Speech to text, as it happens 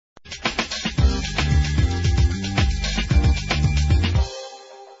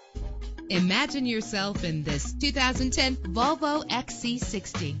Imagine yourself in this 2010 Volvo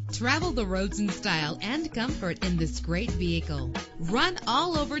XC60. Travel the roads in style and comfort in this great vehicle. Run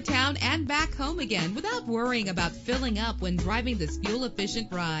all over town and back home again without worrying about filling up when driving this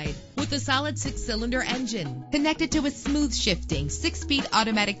fuel-efficient ride. With a solid 6-cylinder engine connected to a smooth shifting 6-speed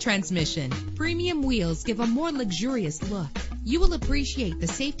automatic transmission, premium wheels give a more luxurious look. You will appreciate the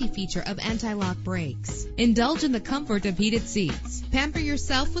safety feature of anti-lock brakes. Indulge in the comfort of heated seats. Pamper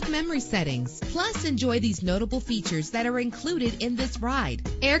yourself with memory settings. Plus, enjoy these notable features that are included in this ride: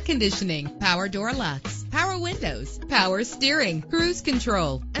 air conditioning, power door locks, power windows, power steering, cruise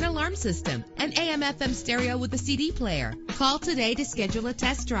control, an alarm system, an AM/FM stereo with a CD player. Call today to schedule a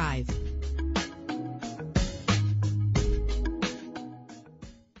test drive.